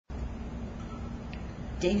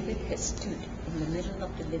David had stood in the middle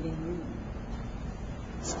of the living room,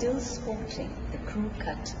 still sporting the crew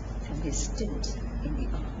cut from his stint in the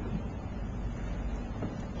army.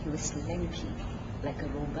 He was lanky, like a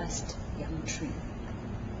robust young tree.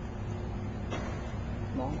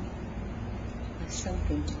 Mom, I've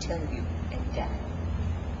something to tell you, and Dad.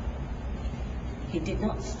 He did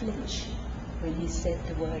not flinch when he said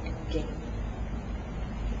the word gay.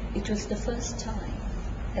 It was the first time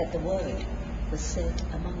that the word was said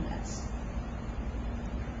among us.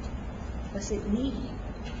 Was it me,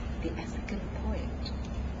 the African poet,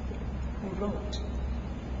 who wrote,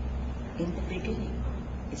 "In the beginning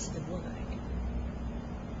is the Word.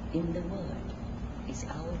 In the Word is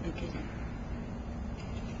our beginning"?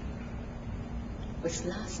 Was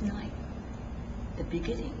last night the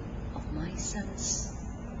beginning of my son's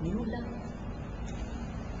new love?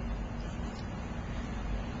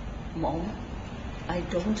 Mom, I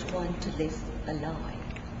don't want to live a lie.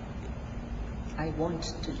 I want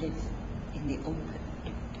to live in the open,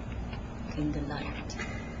 in the light,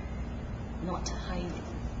 not hiding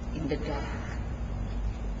in the dark,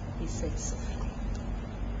 he said softly.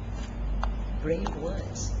 Brave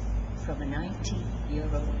words from a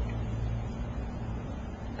 19-year-old.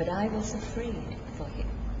 But I was afraid for him.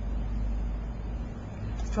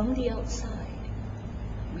 From the outside,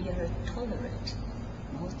 we are a tolerant,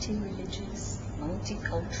 multi-religious,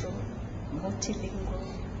 multicultural, multilingual,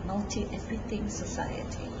 multi-everything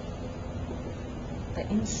society. But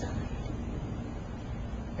inside,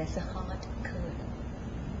 there's a hard kernel,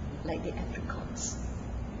 like the apricots.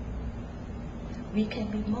 We can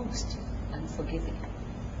be most unforgiving.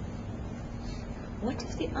 What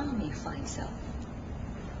if the army finds out?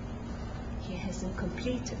 He hasn't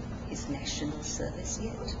completed his national service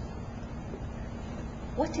yet.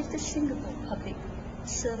 What if the Singapore Public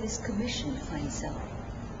Service Commission finds out,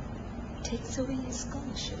 takes away his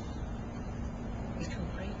scholarship? It will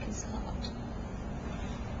break his heart.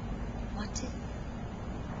 What if?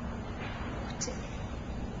 What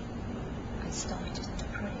if? I started to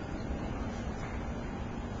pray.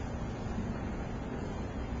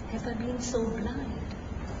 Have I been so blind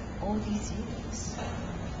all these years?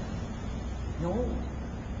 No,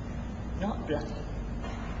 not blind.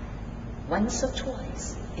 Once or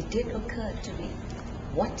twice it did occur to me,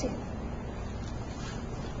 what if?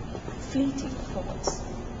 Fleeting thoughts,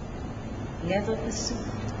 never pursued.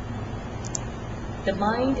 The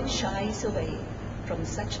mind shies away from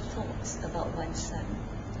such thoughts about one's son.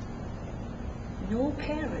 No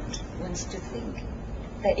parent wants to think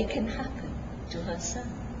that it can happen to her son.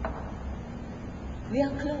 We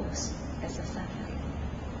are close as a family,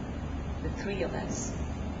 the three of us,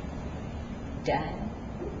 Dad,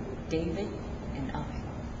 David, and I.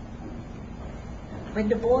 When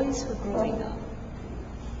the boys were growing up,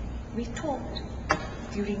 we talked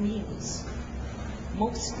during meals,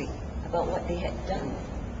 mostly about what they had done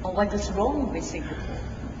or what was wrong with Singapore.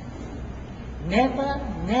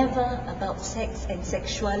 Never about sex and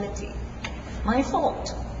sexuality. My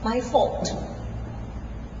fault, my fault.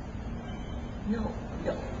 No,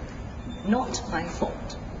 not my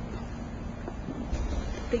fault.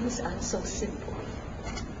 Things aren't so simple.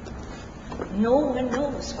 No one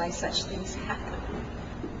knows why such things happen.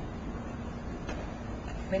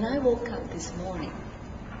 When I woke up this morning,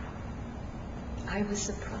 I was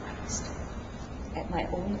surprised at my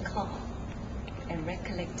own calm and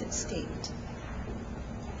recollected state.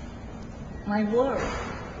 My world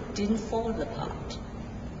didn't fall apart.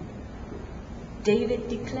 David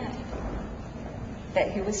declared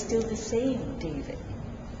that he was still the same David.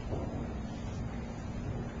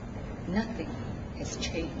 Nothing has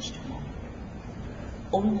changed, Mom.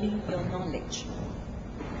 Only your knowledge.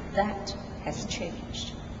 That has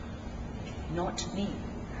changed. Not me.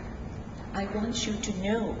 I want you to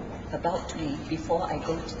know about me before I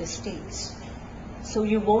go to the States, so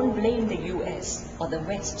you won't blame the US or the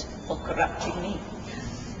West for corrupting me.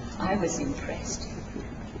 I was impressed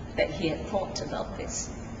that he had thought about this.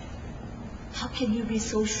 How can you be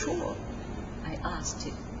so sure? I asked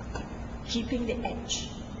him, keeping the edge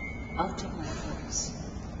out of my voice.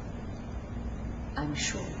 I'm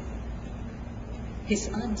sure. His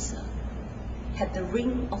answer had the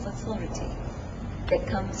ring of authority that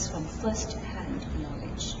comes from first-hand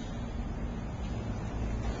knowledge.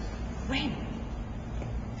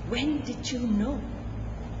 When did you know?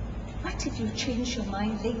 What if you changed your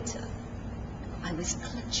mind later? I was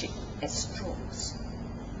clutching at straws.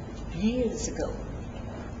 Years ago,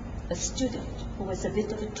 a student who was a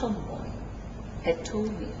bit of a tomboy had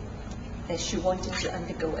told me that she wanted to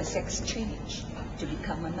undergo a sex change to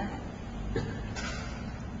become a man.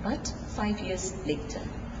 But 5 years later,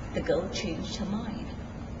 the girl changed her mind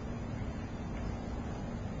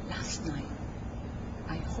Last night,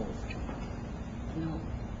 I hoped, no,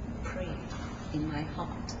 prayed in my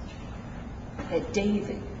heart that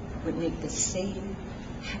David would make the same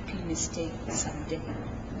happy mistake someday.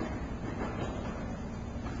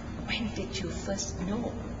 When did you first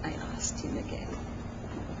know? I asked him again.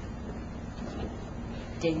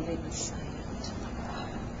 David was silent.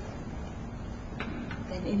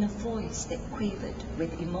 Then in a voice that quivered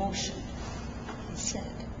with emotion, he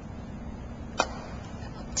said,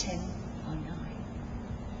 about 10 or 9.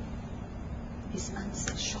 His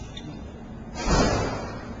answer shocked me.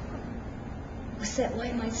 Was that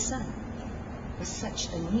why my son was such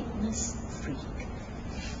a neatness freak?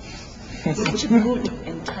 Such a good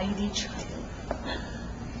and tidy child,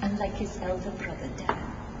 unlike his elder brother Dan.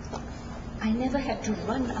 I never had to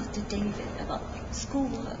run after David about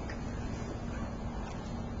schoolwork.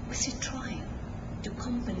 Was he trying to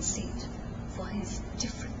compensate for his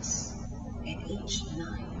difference at age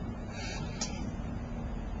 9 or 10?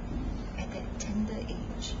 At that tender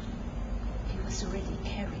age, he was already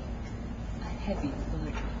carrying a heavy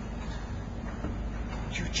burden.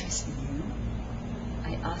 You just knew?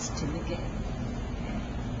 I asked him again.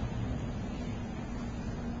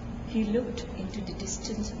 He looked into the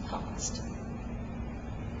distant past.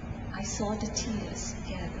 I saw the tears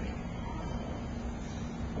gathering.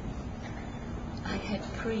 I had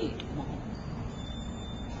prayed, Mom.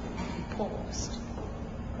 He paused,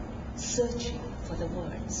 searching for the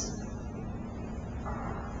words.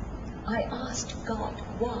 I asked God,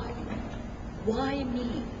 why? Why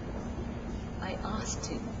me? I asked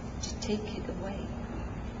him to take it away.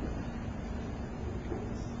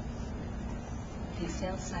 He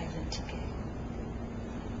fell silent again,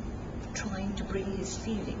 trying to bring his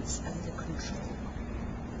feelings under control.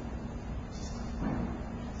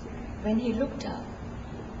 When he looked up,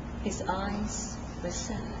 his eyes were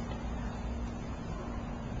sad.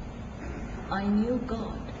 I knew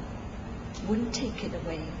God wouldn't take it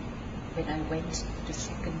away when I went to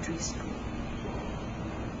secondary school.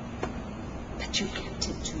 But you kept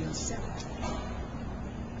it to yourself.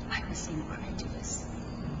 I was incredulous.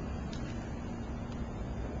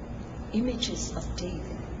 Images of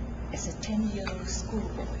David as a 10-year-old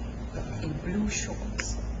schoolboy in blue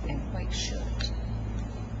shorts and white shirt,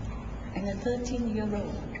 and a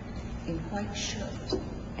 13-year-old in white shirt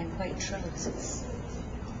and white trousers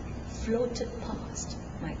floated past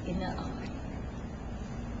my inner eye.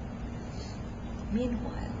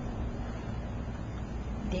 Meanwhile,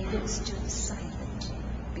 David stood silent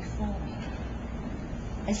before me,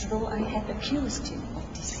 as though I had accused him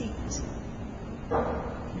of deceit.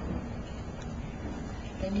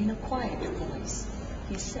 Then in a quiet voice,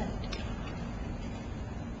 he said,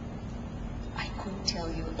 I couldn't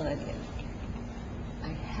tell you earlier. I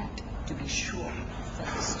had to be sure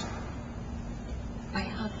first. I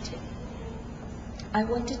hugged him. I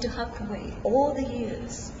wanted to hug away all the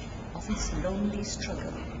years of his lonely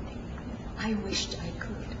struggle. I wished I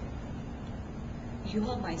could. You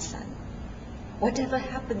are my son. Whatever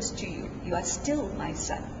happens to you, you are still my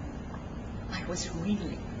son. I was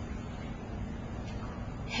reeling.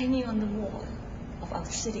 Hanging on the wall of our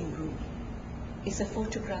sitting room is a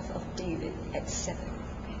photograph of David at 7.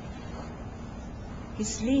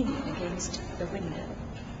 He's leaning against the window,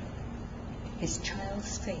 his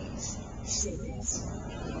child's face serious,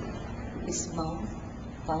 his mouth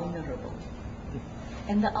vulnerable,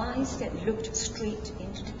 and the eyes that looked straight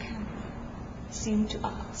into the camera seemed to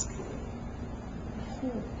ask,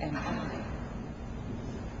 who am I?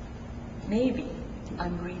 Maybe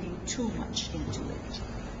I'm reading too much into it.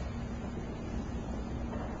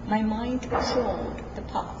 My mind trawled the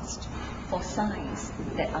past for signs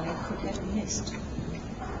that I could have missed.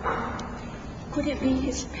 Could it be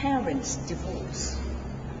his parents' divorce?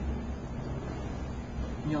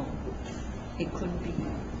 No, it couldn't be.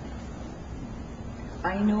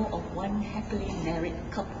 I know of one happily married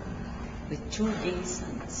couple with 2 gay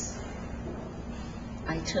sons.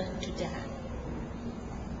 I turned to Dad.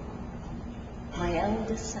 My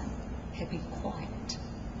eldest son had been quiet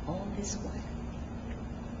all this while.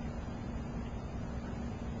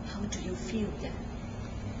 How do you feel, Dad,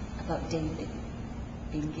 about David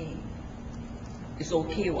being gay? It's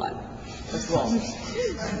okay, what? What's wrong?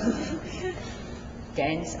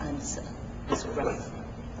 Dan's answer was rough.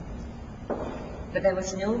 But there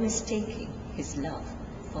was no mistaking his love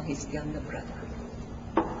for his younger brother.